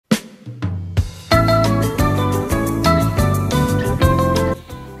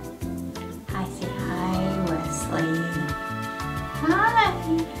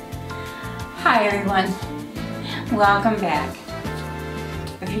everyone, welcome back.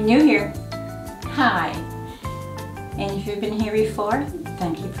 If you're new here, hi. And if you've been here before,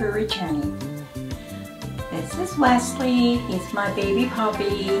 thank you for returning. This is Wesley. He's my baby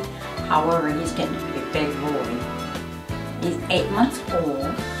puppy. However, he's getting to be a big boy. He's 8 months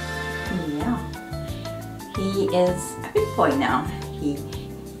old. Yeah. He is a big boy now. He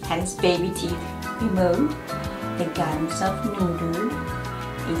had his baby teeth removed. He got himself neutered.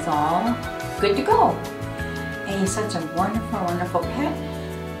 He's all good to go. And he's such a wonderful, wonderful pet.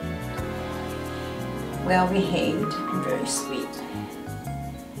 Well behaved and very sweet.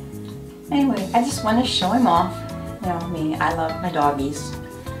 Anyway, I just want to show him off. You know me, I love my doggies.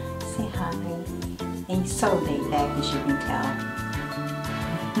 Say hi. And he's so laid back, as you can tell.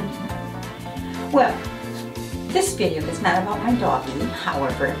 Well, this video is not about my doggie.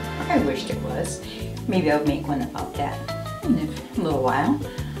 However, I wished it was. Maybe I'll make one about that in a little while.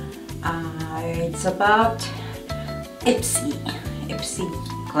 It's about Ipsy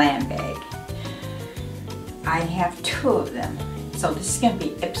Glam bag. I have 2 of them. So this is going to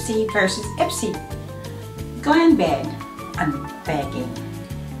be Ipsy versus Ipsy Glam bag unbagging.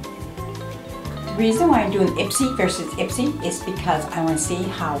 The reason why I'm doing Ipsy versus Ipsy is because I want to see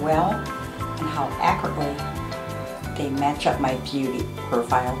how well and how accurately they match up my beauty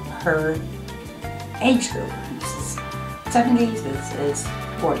profile per age group. This is 70s, this is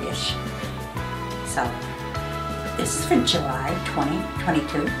 40ish. So this is for July 2022.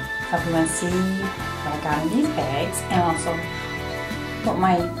 So if you want to see what I got in these bags and also what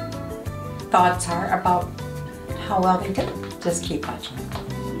my thoughts are about how well they did, just keep watching.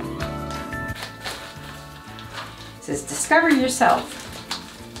 It says discover yourself.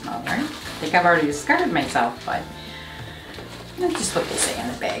 Alright, I think I've already discovered myself, but that's just what they say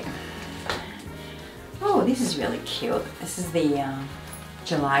on the bag. Oh, this is really cute. This is the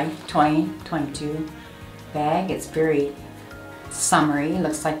July 2022 bag. It's very summery. It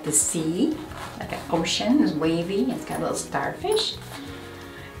looks like the sea, like an ocean. It's wavy. It's got a little starfish.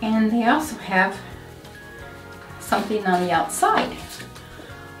 And they also have something on the outside.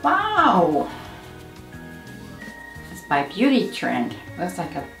 Wow! It's by Beauty Trend. Looks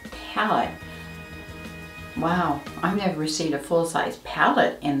like a palette. Wow, I've never received a full-size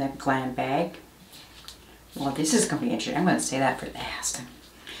palette in the Glam bag. Well, this is going to be interesting. I'm going to say that for last.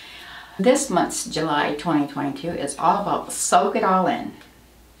 This month's July 2022 is all about soak it all in.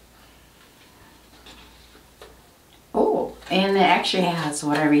 Oh, and it actually has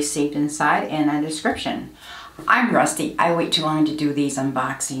what I received inside and a description. I'm rusty. I wait too long to do these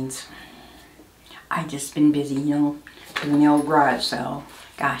unboxings. I've just been busy, you know, doing the old garage sale.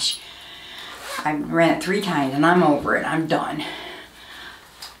 Gosh, I ran it 3 times and I'm over it. I'm done.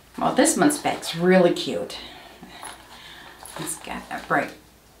 Well, this month's bag's really cute. It's got a bright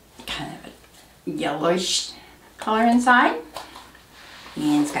kind of a yellowish color inside.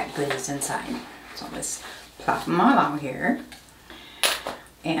 And it's got goodies inside. So let's plop them all out here.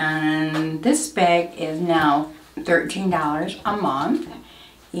 And this bag is now $13 a month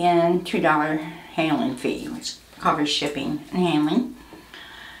and $2 handling fee, which covers shipping and handling.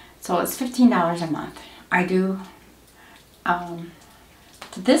 So it's $15 a month. I do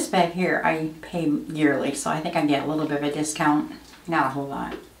this bag here I pay yearly, so I think I get a little bit of a discount. Not a whole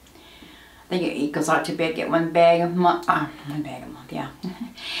lot. I think it equals out to be I get one bag a month. One bag a month, yeah.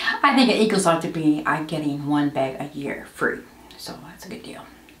 I think it equals out to be I'm getting 1 bag a year free. So that's a good deal.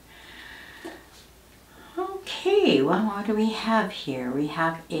 Okay, well, what do we have here? We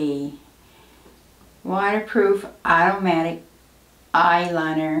have a waterproof automatic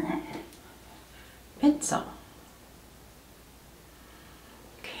eyeliner pencil.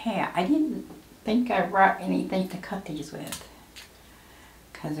 Okay, I didn't think I brought anything to cut these with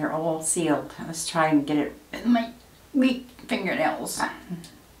because they're all sealed. Let's try and get it in my weak fingernails.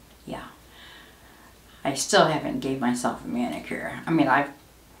 Yeah, I still haven't gave myself a manicure. I mean, I've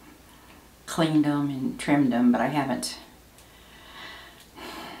cleaned them and trimmed them, but I haven't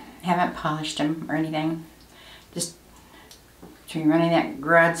polished them or anything. Just between running that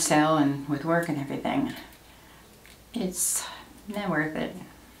garage sale and with work and everything, it's not worth it.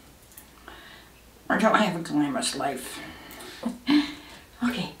 Or don't I have a glamorous life?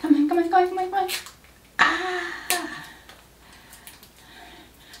 Okay, come on, come on, come on, come on, come on. Ah!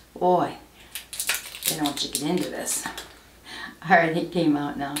 Boy, they don't want you to get into this. Alright, it came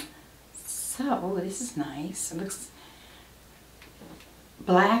out now. So, oh, this is nice. It looks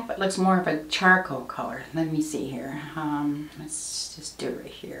black, but looks more of a charcoal color. Let me see here. Let's just do it right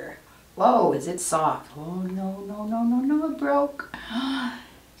here. Whoa, is it soft? Oh, no, no, no, no, no, it broke.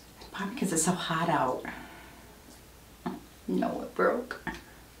 Probably because it's so hot out. No, it broke.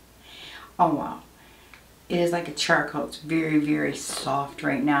 Oh, wow. It is like a charcoal. It's very, very soft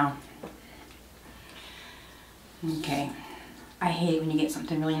right now. Okay. I hate when you get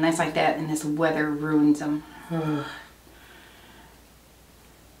something really nice like that and this weather ruins them.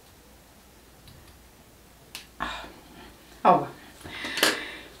 Oh.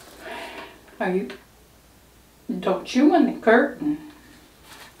 Are you? Don't chew on the curtain.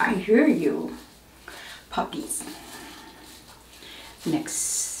 I hear you. Puppies.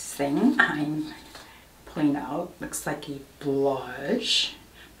 Next thing I'm pulling out looks like a blush.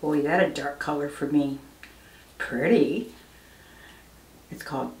 Boy, that a dark color for me. Pretty. It's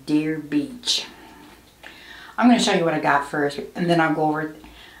called Deer Beach. I'm going to show you what I got first, and then I'll go over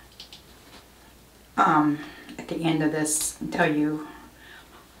at the end of this and tell you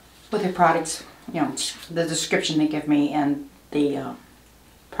what the products, you know, the description they give me and the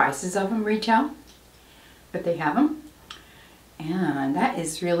prices of them retail, but they have them. And that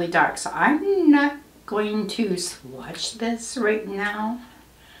is really dark, so I'm not going to swatch this right now.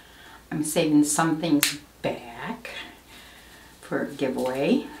 I'm saving some things back for a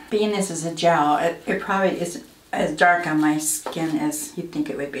giveaway. Being this is a gel, it probably isn't as dark on my skin as you'd think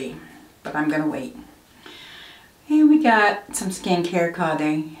it would be, but I'm gonna wait. And we got some skincare called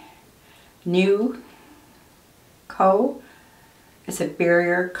the New Co. It's a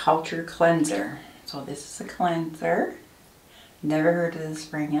barrier culture cleanser. So this is a cleanser. Never heard of this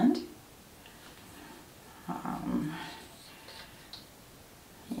brand.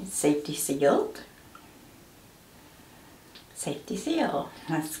 It's safety sealed. Safety seal.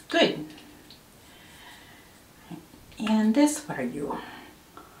 That's good. And this, what are you?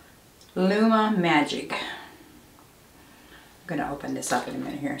 Luma Magic. I'm going to open this up in a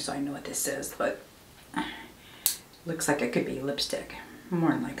minute here so I know what this is, but looks like it could be lipstick.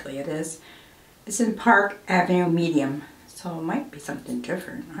 More than likely it is. It's in Park Avenue Medium, so it might be something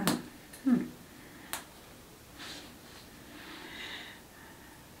different. I don't.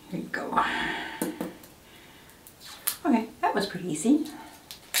 Here you go. Okay, that was pretty easy.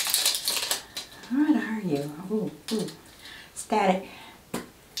 What are you? Ooh, static.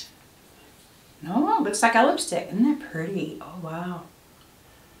 No, it looks like a lipstick. Isn't that pretty? Oh, wow.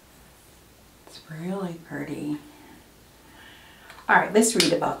 It's really pretty. Alright, let's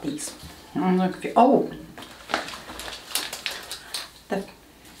read about these. Oh! The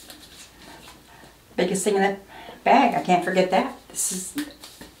biggest thing in that bag. I can't forget that. This is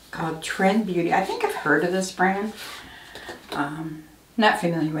called Trend Beauty. I think I've heard of this brand. Not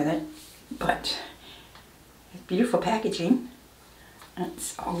familiar with it, but it's beautiful packaging.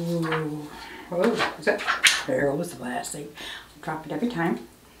 It's, there was the plastic. I'll drop it every time.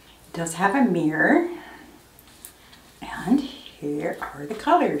 It does have a mirror, and here are the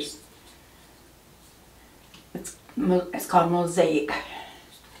colors. It's called Mosaic.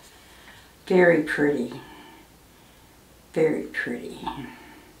 Very pretty. Very pretty.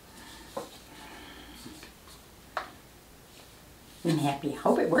 I'm happy.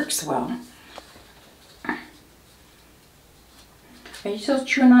 Hope it works well. Are you still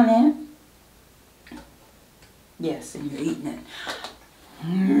chewing on that? Yes, and you're eating it.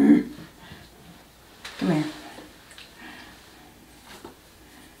 Come here.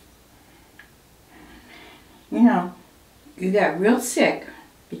 You know, you got real sick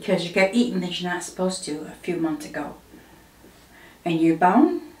because you got eaten that you're not supposed to a few months ago. And you're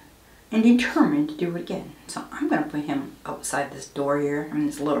bound and determined to do it again. So I'm going to put him outside this door here, in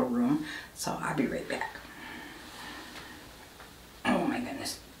this little room. So I'll be right back. Oh my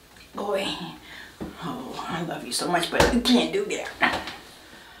goodness. Boy. Oh, I love you so much, but you can't do that.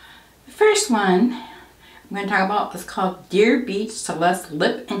 The first one I'm going to talk about is called Deer Beach Celeste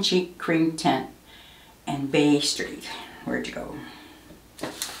Lip and Cheek Cream Tint and Bay Street. Where'd you go?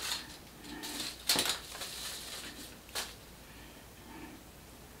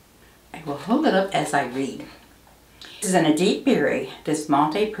 I will hold it up as I read. This is in a deep berry. This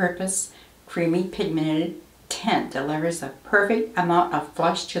multi-purpose, creamy pigmented tint delivers a perfect amount of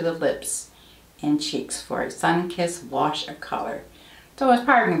flush to the lips and cheeks for a sun-kissed wash of color. So it's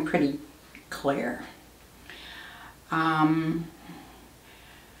probably pretty clear.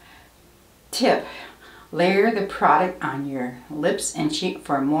 Tip. Layer the product on your lips and cheek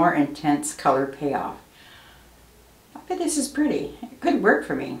for a more intense color payoff. I bet this is pretty. It could work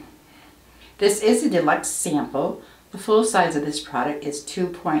for me. This is a deluxe sample. The full size of this product is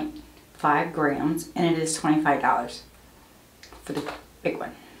 2.5 grams and it is $25 for the big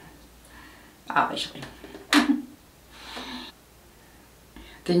one, obviously.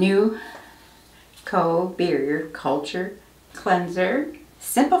 The New Co. Barrier Culture Cleanser.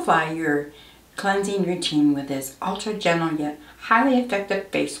 Simplify your cleansing routine with this ultra gentle yet highly effective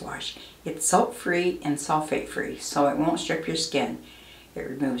face wash. It's soap free and sulfate free, so it won't strip your skin. It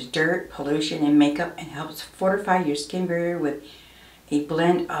removes dirt, pollution, and makeup and helps fortify your skin barrier with a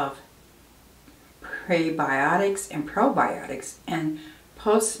blend of prebiotics and probiotics and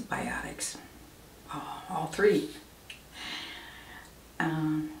postbiotics. All three.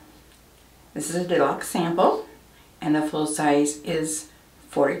 This is a deluxe sample, and the full size is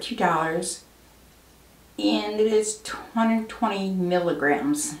 $42, and it is 220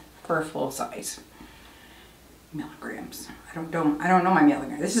 milligrams for a full size. Milligrams. I don't know my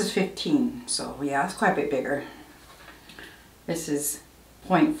milligrams. This is 15, so yeah, it's quite a bit bigger. This is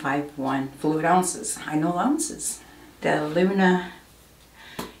 0.51 fluid ounces. I know ounces. The Luna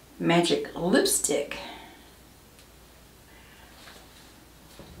Magic Lipstick.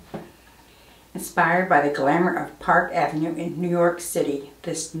 Inspired by the glamour of Park Avenue in New York City,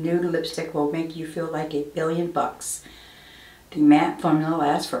 this nude lipstick will make you feel like $1 billion. The matte formula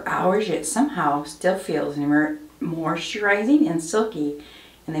lasts for hours, yet somehow still feels moisturizing and silky,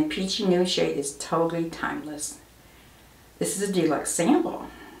 and the peachy nude shade is totally timeless. This is a deluxe sample,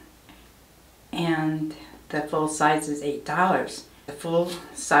 and the full size is $8. The full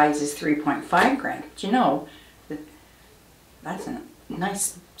size is 3.5 grams. But you know, that's a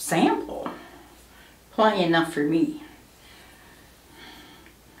nice sample. Plenty enough for me.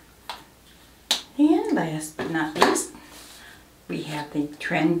 And last but not least, we have the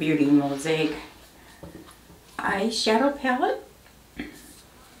Trend Beauty Mosaic eyeshadow palette. Let's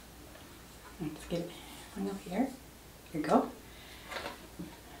get one over here. Here we go.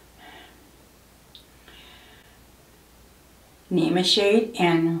 Name a shade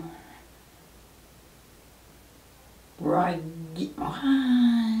and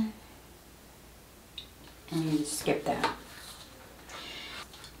let me just skip that.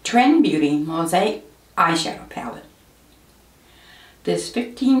 Trend Beauty Mosaic Eyeshadow Palette. This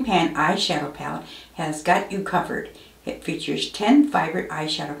 15-pan eyeshadow palette has got you covered. It features 10 vibrant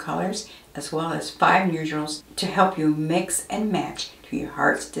eyeshadow colors as well as 5 neutrals to help you mix and match to your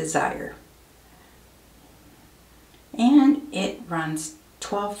heart's desire. And it runs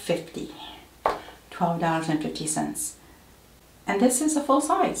 $12.50. $12.50. And this is a full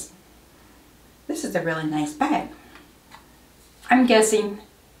size. This is a really nice bag. I'm guessing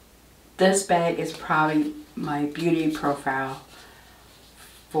this bag is probably my beauty profile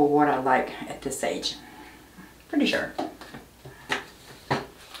for what I like at this age. Pretty sure.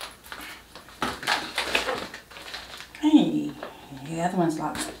 Hey, the other one's a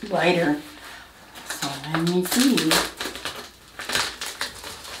lot lighter. So let me see.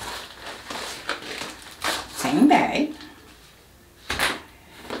 Same bag.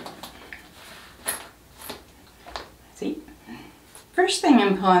 See? First thing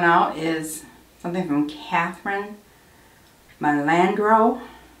I'm pulling out is something from Catherine Malandro.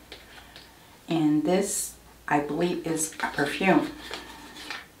 And this, I believe, is a perfume.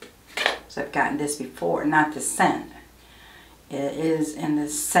 So I've gotten this before, not the scent. It is in the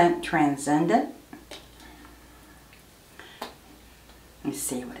scent Transcendent. Let me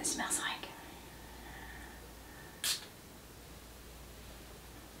see what it smells like.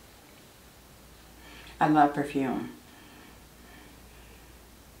 I love perfume.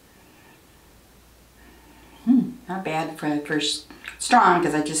 Not bad for the first, strong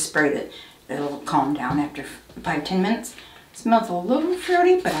because I just sprayed it. It'll calm down after 5-10 minutes. It smells a little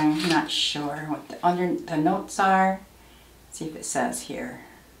fruity, but I'm not sure what the notes are. Let's see if it says here.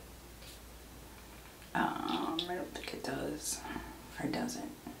 I don't think it does. Or does it?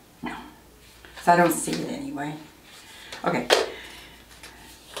 No. So I don't see it anyway. Okay.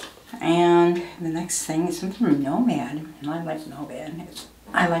 And the next thing is something from Nomad. And I like Nomad.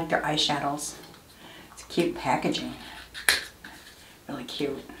 I like their eyeshadows. It's cute packaging. Really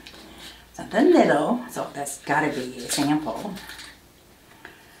cute. Something little, so that's gotta be a sample.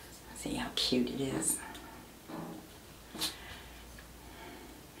 See how cute it is.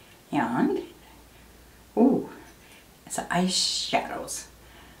 And, ooh, it's eyeshadows.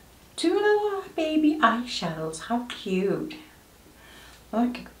 2 little baby eyeshadows, how cute.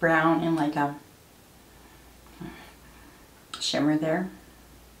 Look, brown and like a shimmer there.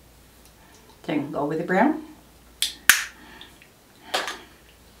 So you can go with the brown.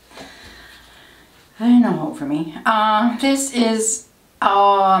 I don't know what for me. This is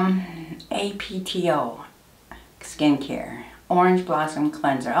APTO Skincare Orange Blossom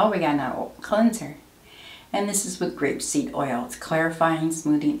Cleanser. Oh, we got another cleanser. And this is with grapeseed oil. It's clarifying,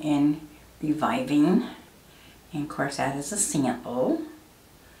 smoothing, and reviving. And of course that is a sample.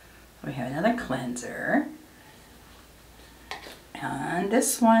 We have another cleanser. And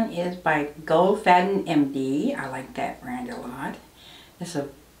this one is by Glam MD. I like that brand a lot. It's a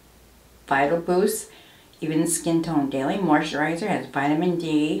Vital Boost Even Skin Tone Daily Moisturizer. Has vitamin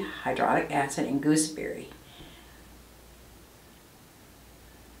D, hyaluronic acid, and gooseberry.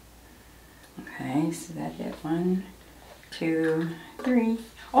 Okay, so that's it. 1, 2, 3.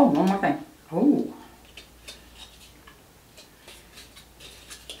 Oh, one more thing. Oh.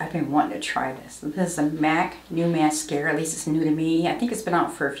 I've been wanting to try this. This is a MAC new mascara. At least it's new to me. I think it's been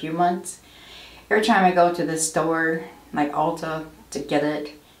out for a few months. Every time I go to the store, like Ulta, to get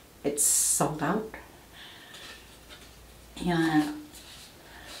it, it's sold out. And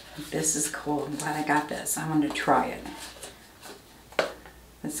this is cool. I'm glad I got this. I wanted to try it.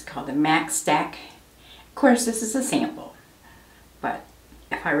 It's called the MAC Stack. Of course, this is a sample. But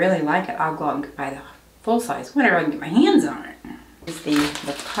if I really like it, I'll go out and buy the full size, whenever I can get my hands on it. Is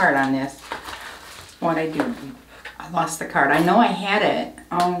the card on this. What I do, I lost the card. I know I had it.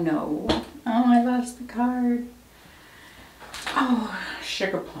 Oh no. Oh, I lost the card. Oh,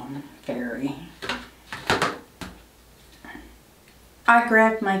 Sugar Plum Fairy. I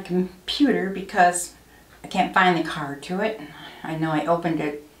grabbed my computer because I can't find the card to it. I know I opened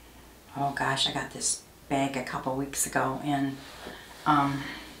it. Oh gosh, I got this bag a couple weeks ago, and I'm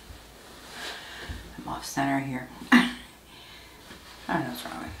off center here. I don't know what's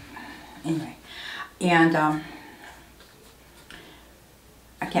wrong with it. Anyway, and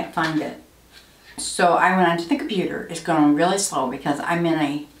I can't find it. So I went onto the computer. It's going really slow because I'm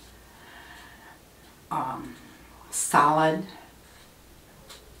in a solid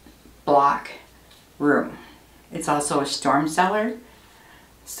block room. It's also a storm cellar.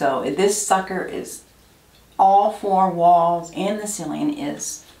 So this sucker is all 4 walls and the ceiling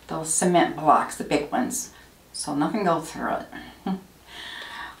is those cement blocks, the big ones. So nothing goes through it.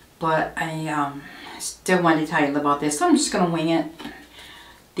 But I still wanted to tell you about this, so I'm just going to wing it.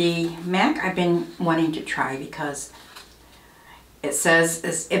 The MAC I've been wanting to try because it says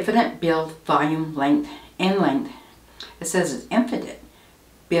it's infinite build, volume, length, and length. It says it's infinite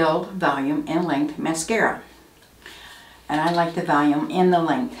build, volume, and length mascara. And I like the volume and the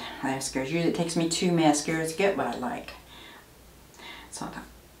length mascaras. Usually it takes me 2 mascaras to get what I like. So I thought,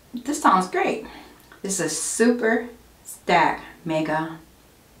 this sounds great. This is a Super Stack Mega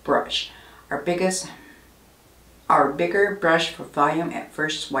brush. Our bigger brush for volume at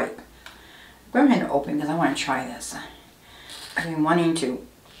first swipe. Go ahead and open because I want to try this. I've been wanting to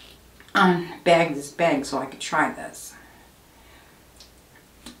unbag this bag so I could try this.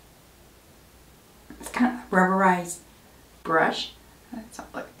 It's kind of a rubberized brush. That's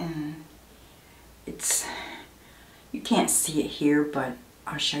all, and it's, you can't see it here, but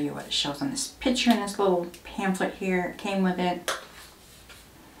I'll show you what it shows on this picture in this little pamphlet here. It came with it.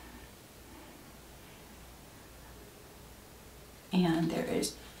 And there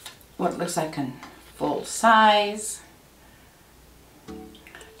is what looks like a full size.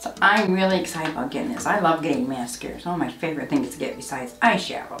 So I'm really excited about getting this. I love getting mascaras. It's one of my favorite things to get besides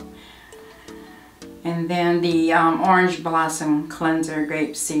eyeshadow. And then the Orange Blossom Cleanser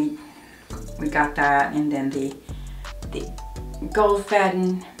Grapeseed. We got that. And then the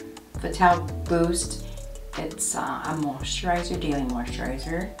Glam Vital Boost. It's a moisturizer, daily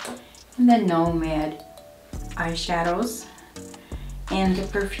moisturizer. And then Nomad eyeshadows. And the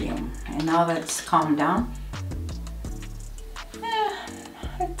perfume. And now that it's calmed down,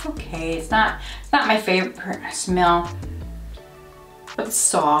 it's okay. It's not my favorite smell, but it's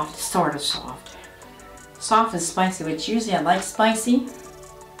soft, sort of soft. Soft and spicy, which usually I like spicy.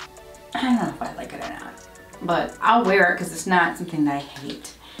 I don't know if I like it or not, but I'll wear it because it's not something that I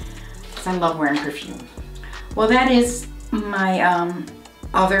hate. Because I love wearing perfume. Well, that is my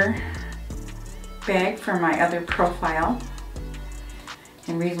other bag for my other profile.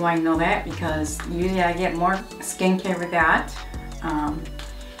 And the reason why I know that, because usually I get more skincare with that, and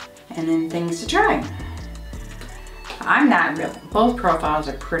then things to try. I'm not really, both profiles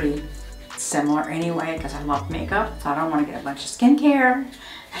are pretty similar anyway, because I love makeup, so I don't want to get a bunch of skincare,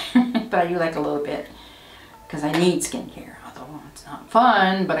 but I do like a little bit, because I need skincare, although it's not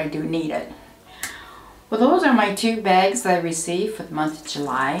fun, but I do need it. Well, those are my 2 bags that I received for the month of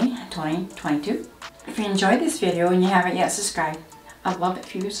July 2022. If you enjoyed this video and you haven't yet subscribed, I'd love it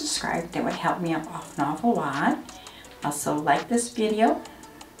if you would subscribe. That would help me out an awful lot. Also, like this video.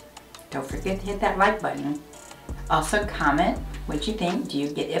 Don't forget to hit that like button. Also, comment what you think. Do you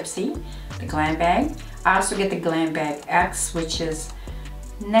get Ipsy, the Glam bag? I also get the Glam bag X, which is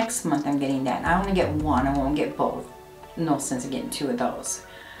next month I'm getting that. I only get 1. I won't get both. No sense in getting 2 of those.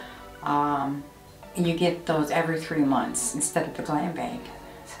 And you get those every 3 months instead of the Glam bag.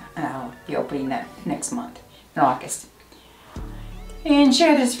 And I'll be opening that next month in August. And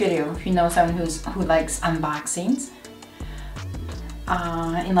share this video if you know someone who likes unboxings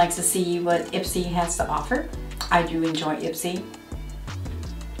and likes to see what Ipsy has to offer. I do enjoy Ipsy.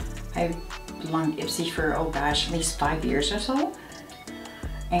 I've belonged to Ipsy for, oh gosh, at least 5 years or so.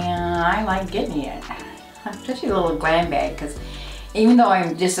 And I like getting it. Especially a little Glam bag, because even though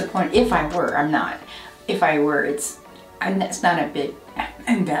I'm disappointed, if I were, I'm not. If I were, it's not a big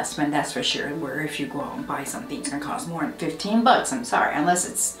investment, that's for sure. Where if you go out and buy something, it's gonna cost more than 15 bucks. I'm sorry, unless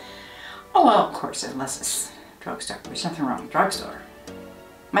it's, oh well, of course, unless it's drugstore. There's nothing wrong with drugstore.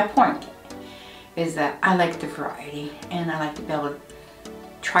 My point is that I like the variety, and I like to be able to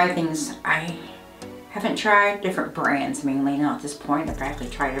try things I haven't tried, different brands mainly. Now at this point, I've practically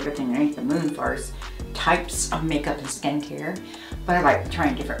tried everything underneath the moon as far as types of makeup and skincare, but I like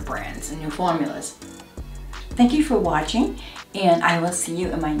trying different brands and new formulas. Thank you for watching, and I will see you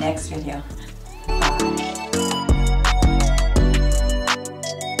in my next video. Bye.